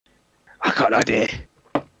got an idea.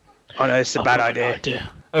 Oh no, it's a bad idea.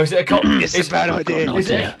 Oh, is it a It's a bad idea.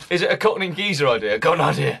 Is it a cotton and geezer idea? Got an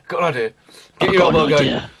idea. Got an idea. Get your elbow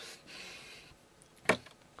going.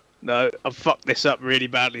 No, I've fucked this up really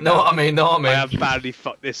badly. Know what I mean? I have badly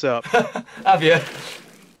fucked this up. Have you?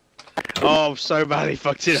 Oh, I've so badly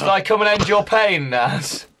fucked it Should up. I come and end your pain,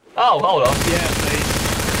 Naz? Oh, hold on. Yeah,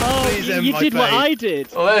 please. Oh, Please end you my did what pain. I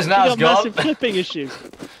did. Well, there's You Naz got gone. massive flipping issues.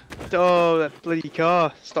 Oh, that bloody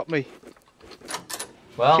car. Stop me.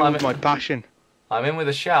 Well, Killed my passion. I'm in with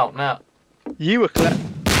a shout now. You were clever.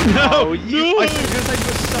 No, you. no. I was going to say you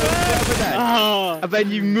were so clever then. Oh, And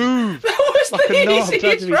then you moved. That was Like a the knob. trying to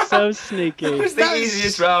easiest be round. so sneaky. That was the That's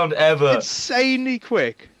easiest round ever. Insanely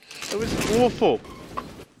quick. It was awful.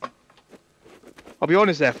 I'll be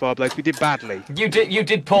honest there, Far Blokes, we did badly. You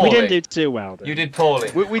did poorly. We didn't do too well. Then. You did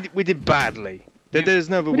poorly. We did badly. There's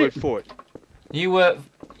no other word for it. You were,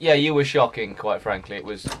 yeah, you were shocking. Quite frankly, it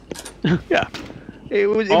was. Yeah. It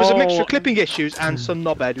was a mixture Oh. of clipping issues and some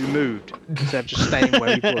knobhead who moved instead of just staying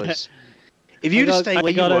where he was. If you'd have stayed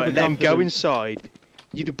where you were and then go inside,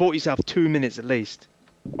 you'd have bought yourself 2 minutes at least.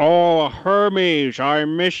 Oh, Hermes, I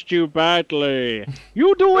missed you badly.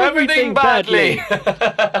 You do Everything badly.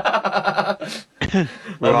 I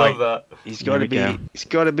Right. love that. He's got to There we be. go. He's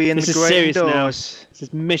got to be in This the is great serious now. indoors. This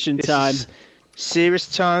is mission This time. is serious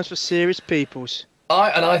times for serious peoples.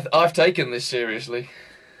 I've taken this seriously.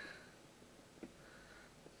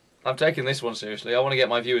 I've taken this one seriously. I want to get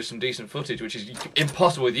my viewers some decent footage, which is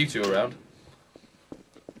impossible with you two around.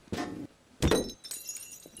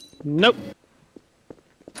 Nope.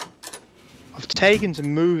 I've taken to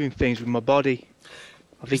moving things with my body.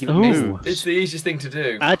 I think it Ooh. moves. It's the easiest thing to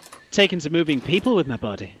do. I've taken to moving people with my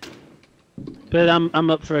body. But I'm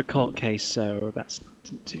up for a court case, so that's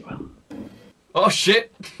not too well. Oh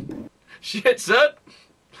shit! Shit, son!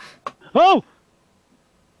 Oh!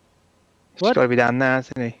 It's What? got to be down there,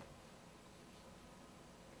 hasn't he?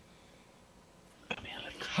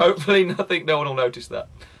 Hopefully no one will notice that.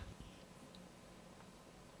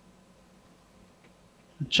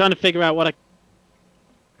 I'm trying to figure out what I...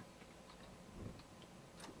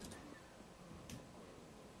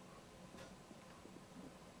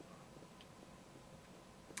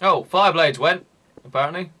 Oh, Fireblades went,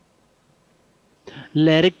 apparently.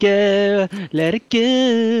 Let it go, let it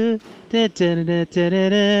go. Da, da, da, da, da,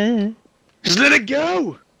 da. Just let it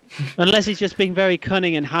go! Unless he's just being very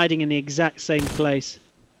cunning and hiding in the exact same place.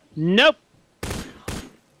 Nope!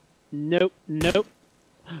 Nope, nope.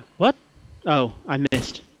 What? Oh, I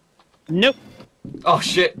missed. Nope. Oh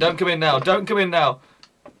shit, don't come in now, don't come in now.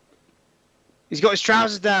 He's got his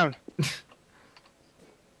trousers down.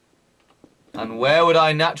 And where would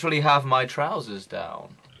I naturally have my trousers down?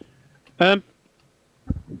 I'm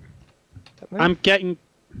getting...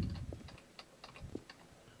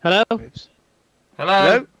 Hello? Oops. Hello?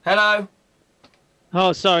 Hello? Hello?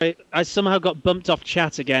 Oh, sorry. I somehow got bumped off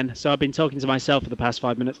chat again, so I've been talking to myself for the past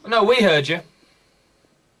 5 minutes. No, we heard you.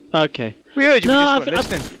 Okay. We heard you, No, we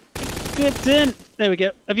just weren't listening. Good in. There we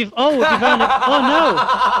go. Have you found it?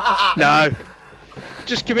 Oh, No.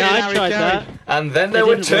 Just no. committed I Harry tried Carey. that. And then It there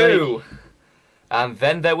were didn't two. And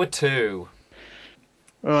then there were two.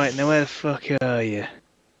 Right, now where the fuck are you?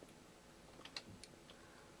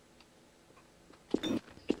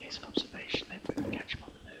 Here's an observation, then we can catch him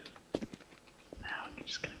on the move. Now I'm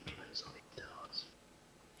just going to close all these doors.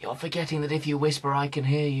 You're forgetting that if you whisper, I can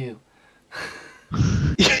hear you.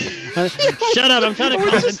 Shut up, I'm trying to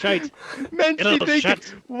concentrate. Mentally It'll thinking,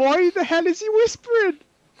 shut. why the hell is he whispering?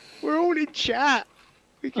 We're all in chat.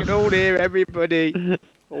 We can all hear everybody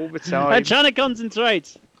all the I'm time. trying to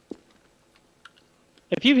concentrate.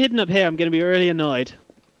 If you've hidden up here, I'm going to be really annoyed.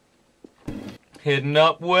 Hidden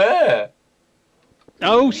up where?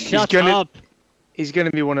 Oh, shut gonna- up. He's going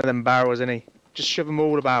to be one of them barrels, isn't he? Just shove them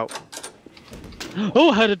all about.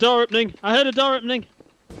 Oh, I heard a door opening. I heard a door opening.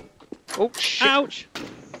 Oh, shit. Ouch.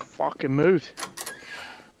 Fucking move.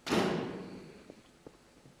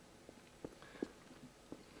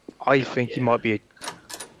 I think he might be a...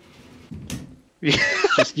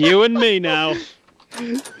 Just you and me now.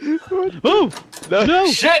 Oh, no.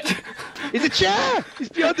 Shit! He's a chair! He's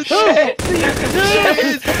behind the Oh. chair!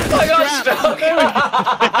 Shit! I got stuck!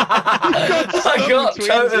 I got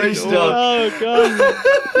totally stuck. Oh,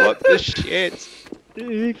 God. What the shit?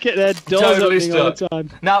 You get their doors Totally opening all the stuck. time.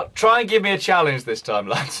 Now, try and give me a challenge this time,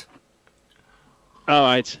 lads. All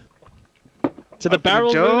right. To the Open the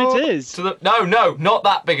barrel door. room it is. To the no, not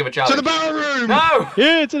that big of a challenge. To the barrel room! No!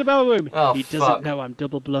 Yeah, to the barrel room. Oh, He doesn't fuck. know I'm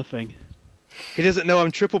double bluffing. He doesn't know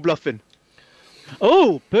I'm triple bluffing.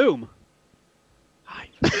 Oh, boom. Hi.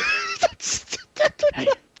 Hey.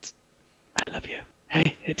 I love you.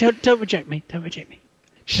 Hey, don't reject me. Don't reject me.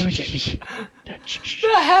 Don't reject me. Don't, shh.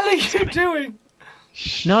 What the hell are you doing?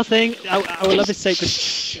 Nothing. Our love is sacred.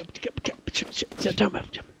 Don't move.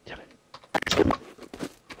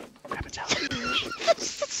 Grab a towel.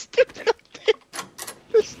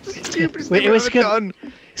 Stupidest thing I've ever done.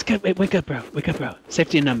 It's good. We're good, bro. We're good, bro.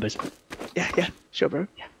 Safety in numbers. Yeah, sure, bro.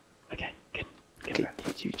 Yeah. Okay, good. Good, Okay, bro.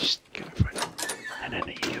 you just go in front. No,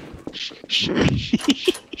 you go. Shh.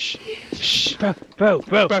 Bro.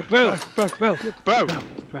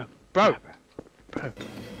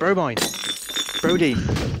 Bro mine. Brody.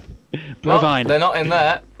 Brovine. They're not in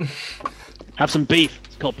there. Have some beef.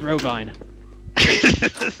 It's called Brovine.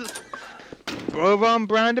 Brovine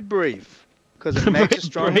brand of brief. Because it makes you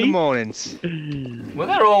strong in the Brief? mornings. Well,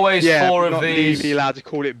 there are always Yeah, four but of not these. legally allowed to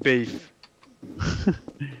call it beef.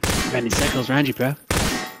 Running circles round you, bro.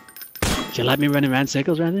 Do you like me running around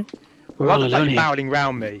circles round you? We're all alone here. Barreling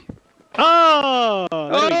round me. Oh!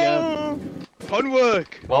 There we go. Fun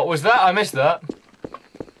work. What was that? I missed that.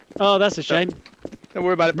 Oh, that's a shame. Don't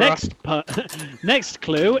worry about it, bro. Next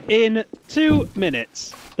clue in 2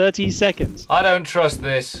 minutes, 30 seconds. I don't trust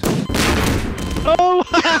this. Oh!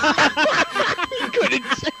 Couldn't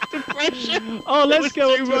take the pressure. Oh, let's was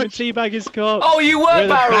go too up to him and much. teabag his corpse. Oh, you were We're the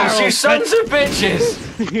barrels, you barrels, sons of bitches!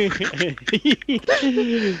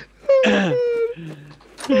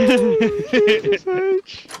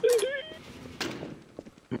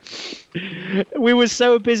 We were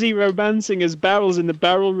so busy romancing as barrels in the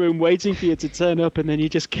barrel room waiting for you to turn up and then you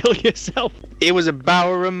just kill yourself. It was a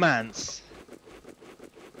barrel romance.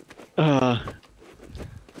 And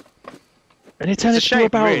it turned It's a into a shame,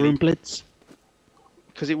 barrel really. room blitz.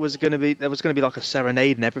 Because it was gonna be, there was gonna be like a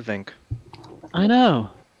serenade and everything. I know.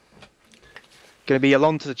 Gonna be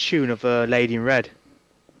along to the tune of Lady in Red.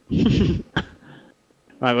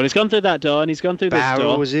 Right, well, he's gone through that door and he's gone through this door.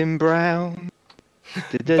 Barrels in brown.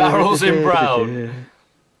 Barrels in brown.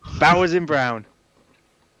 Barrels in brown.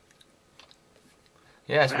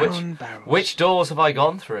 Yes, Brown barrels. which doors have I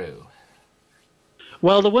gone through?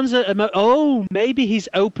 Well, the ones that oh, maybe he's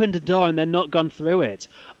opened a door and then not gone through it.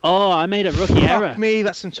 Oh, I made a rookie error. Fuck me,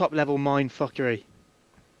 that's some top level mind fuckery.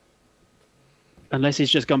 Unless he's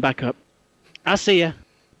just gone back up. I see ya.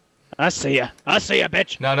 I see ya,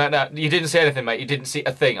 bitch. No, you didn't say anything, mate. You didn't see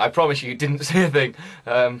a thing. I promise you didn't see a thing.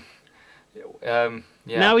 Yeah.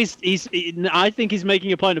 Now I think he's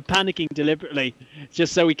making a point of panicking deliberately,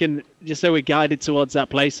 just so we're guided towards that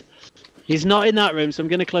place. He's not in that room, so I'm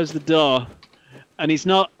going to close the door. And he's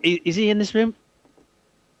not. Is he in this room?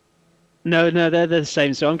 No, they're the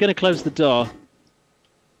same. So I'm going to close the door.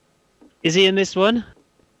 Is he in this one?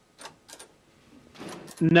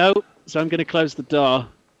 No. So I'm going to close the door.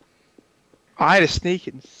 I had a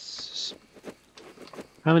sneaking.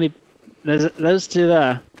 How many? There's those two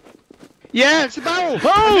there. Yeah, it's a barrel.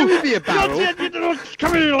 Oh! I knew it'd be a barrel.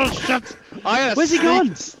 Come here, you little shit! I had a Where's he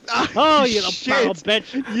gone? Oh, you little shit. barrel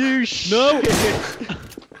bitch! You No!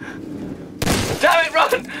 Damn it,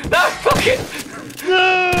 run! No, fuck it!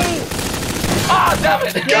 No! Ah, damn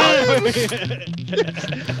it!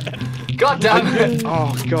 God damn it!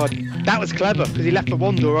 Oh god, that was clever because he left the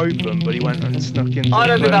one door open, but he went and snuck in. I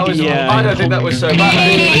don't think that was. Yeah. I don't think that was so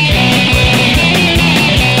bad.